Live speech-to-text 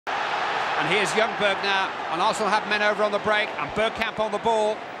And here's Youngberg now, and Arsenal have men over on the break, and Bergkamp on the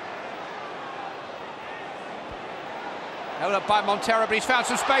ball. Held up by Montero, but he's found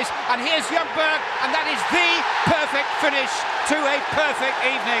some space, and here's Youngberg, and that is the perfect finish to a perfect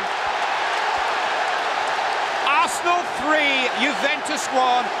evening. Arsenal 3, Juventus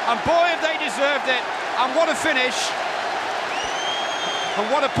 1, and boy have they deserved it, and what a finish, and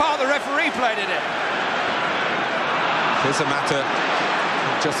what a part the referee played in it. It's a matter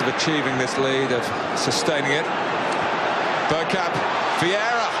just of achieving this lead, of sustaining it. Bergkamp,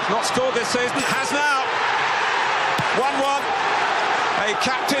 Vieira, not scored this season, has now. 1-1, a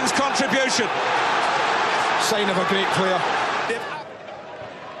captain's contribution. Sign of a great player.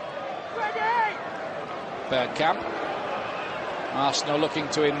 Bergkamp. Arsenal looking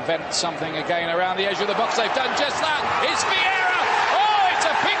to invent something again around the edge of the box. They've done just that. It's Vieira. Oh, it's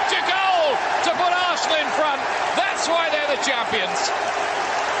a picture goal to put Arsenal in front. That's why they're the champions.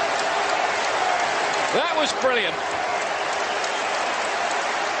 That was brilliant.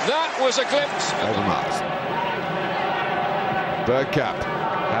 That was a glimpse. Overmars. Bergkamp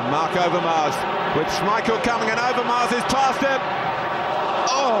and Mark Overmars with Schmeichel coming, and Overmars is past him.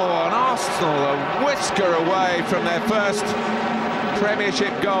 Oh, and Arsenal a whisker away from their first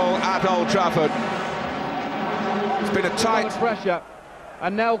Premiership goal at Old Trafford. It's been a tight pressure.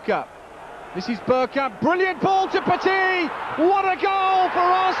 Anelka. This is Bergkamp. Brilliant ball to Petit. What a goal for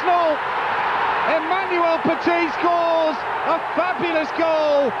Arsenal. Emmanuel Petit scores a fabulous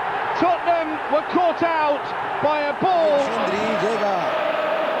goal. Tottenham were caught out by a ball. Llega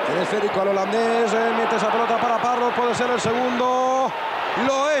el esférico al holandés, mete esa pelota para Parlo, puede ser el segundo.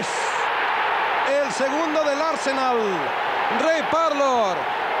 Lo es. El segundo del Arsenal. Ray Parlour.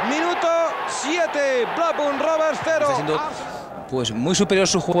 Minuto 7. Blackburn Rovers 0. Está siendo pues muy superior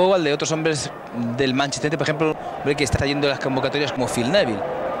su juego al de otros hombres del Manchester United, por ejemplo, que está yendo a las convocatorias como Phil Neville.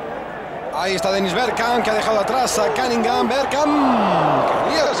 Ahí está Dennis Bergkamp, que ha dejado atrás a Cunningham. Bergkamp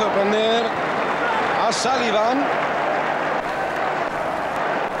quería sorprender a Sullivan.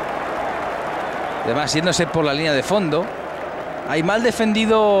 Además, yéndose por la línea de fondo. Hay mal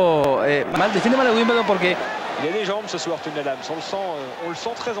defendido, defiende mal a Wimbledon porque... Il a des jambes ce soir, Tunnelham, on le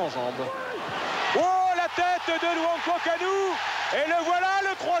sent très en jambes. Oh, la tête de Nwankwo Kanu! Et le voilà,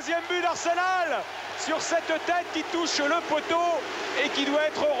 le troisième but d'Arsenal sur cette tête qui touche le poteau et qui doit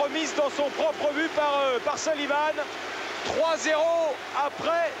être remise dans son propre but par Sullivan. 3-0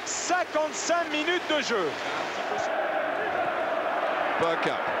 après 55 minutes de jeu.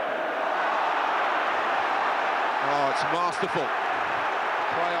 Bergkamp. Oh, it's masterful.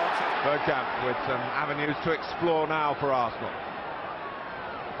 Bergkamp with some avenues to explore now for Arsenal.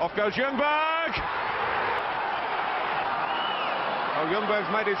 Off goes Youngberg. Oh, Youngberg's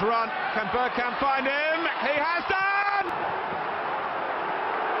made his run. Can Bergkamp find him? He has done!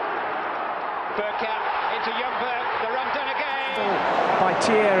 Bergkamp into Youngberg, the run done again. By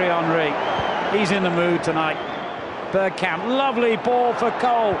Thierry Henry. He's in the mood tonight. Bergkamp, lovely ball for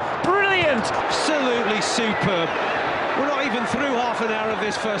Cole. Brilliant! Absolutely superb. We're not even through half an hour of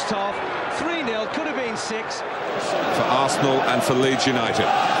this first half. 3-0, could have been 6. For Arsenal and for Leeds United.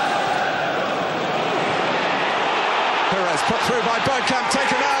 Perez put through by Bergkamp,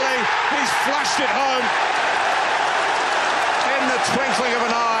 taken early. He's flashed it home. In the twinkling of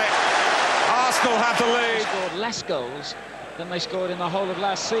an eye, Arsenal have the lead. They scored less goals than they scored in the whole of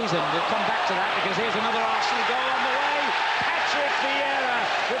last season. We'll come back to that because here's another Arsenal goal on the way. Patrick Vieira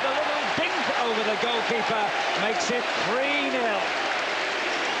with a little dink over the goalkeeper makes it 3-0.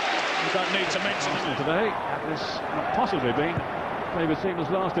 You don't need to mention Arsenal today. That has not possibly been David Seaman's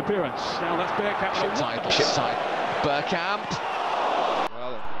last appearance. Now that's Bergkamp. Ship tight. Bergkamp.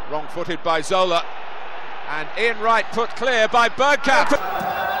 Well, wrong-footed by Zola. And Ian Wright put clear by Bergkamp.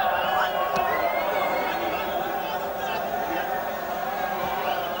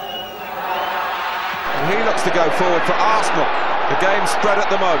 And he looks to go forward for Arsenal. The game spread at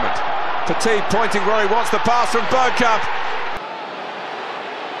the moment. Petit pointing where he wants the pass from Bergkamp.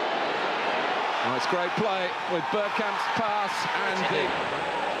 Oh, it's great play with Bergkamp's pass and...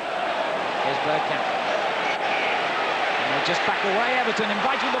 Here's Bergkamp. And they just back away, Everton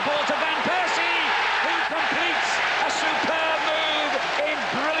inviting the ball to Van Persie, who completes a superb move in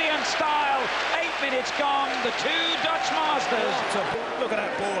brilliant style. 8 minutes gone, the two Dutch masters. Look at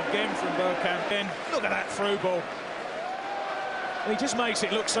that ball again from Bergkamp. Look at that through ball. He just makes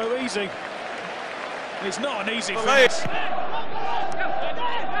it look so easy. It's not an easy finish.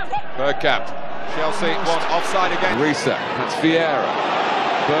 Bergkamp. Chelsea want offside again. Reset, that's Vieira.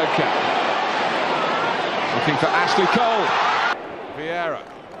 Bergkamp. Looking for Ashley Cole. Vieira.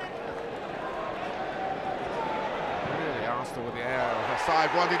 Really Arsenal with the air of offside,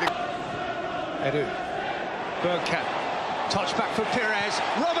 wanting to... Edu. Bergkamp. Touch back for Pires.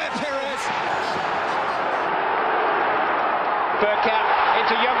 Robert Pires. Bergkamp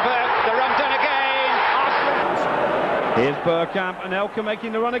into Youngberg. The run done again. Arsenal. Here's Bergkamp, Anelka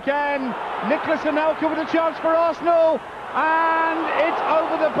making the run again. Nicholas Anelka with a chance for Arsenal. And it's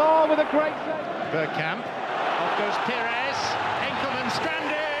over the bar with a great save. Bergkamp. Off goes Pires. Enkelman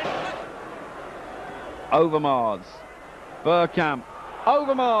stranded. Overmars. Bergkamp.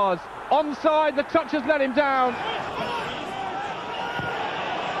 Overmars. Onside. The touch has let him down.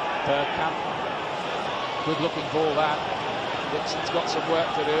 Bergkamp. Good looking ball that. Dixon's got some work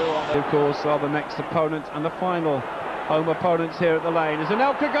to do. Of course, are the next opponents and the final home opponents here at the Lane. As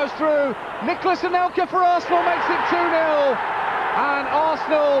Anelka goes through, Nicholas Anelka for Arsenal makes it 2-0, and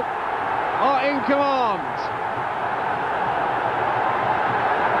Arsenal are in command.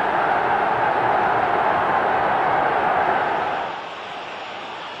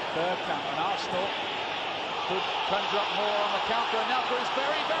 Bergkamp and Arsenal could conjure up more on the counter. Anelka is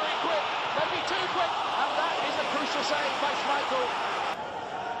very, very quick, maybe too quick, and that is a crucial save by Schmeichel.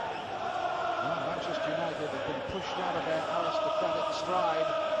 Manchester United have been pushed out of their aristocratic stride.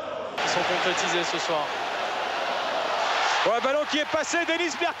 Ils sont concrétisés ce soir. Ouais, ballon qui est passé,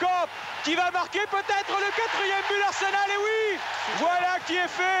 Dennis Bergkamp qui va marquer peut-être le 4e but d'Arsenal, et oui, voilà qui est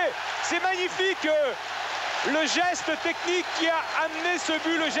fait. C'est magnifique, le geste technique qui a amené ce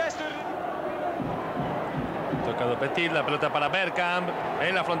but, le geste... Tocado Petit, la pelota para Bergkamp,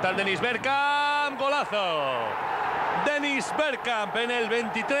 en la frontal Dennis Bergkamp, golazo. Dennis Bergkamp en el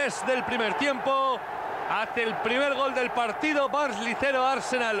 23 del primer tiempo hace el primer gol del partido. Barnsley 0,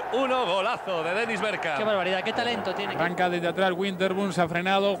 Arsenal 1, golazo de Dennis Bergkamp. Qué barbaridad, qué talento tiene. Arranca desde atrás Winterburn, se ha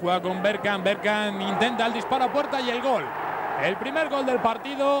frenado, juega con Bergkamp, Bergkamp intenta el disparo a puerta y el gol. El primer gol del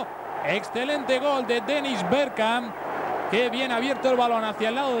partido, excelente gol de Dennis Bergkamp, que bien abierto el balón hacia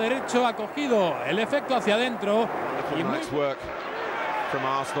el lado derecho, ha cogido el efecto hacia adentro. Y nice work from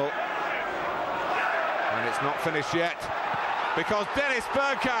Arsenal. And it's not finished yet, because Dennis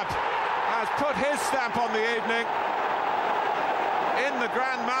Bergkamp has put his stamp on the evening in the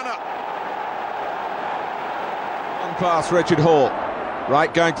grand manner. On pass Richard Hall,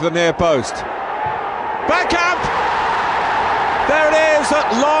 right going to the near post. Bergkamp! There it is at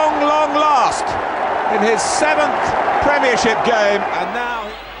long, long last, in his 7th Premiership game, and now...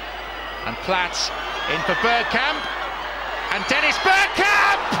 And Platz in for Bergkamp, and Dennis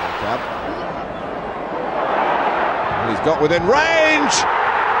Bergkamp! He's got within range,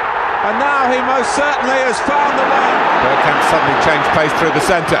 and now he most certainly has found the way. Bergkamp suddenly changed pace through the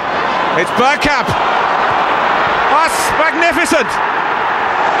centre. It's Bergkamp. That's magnificent.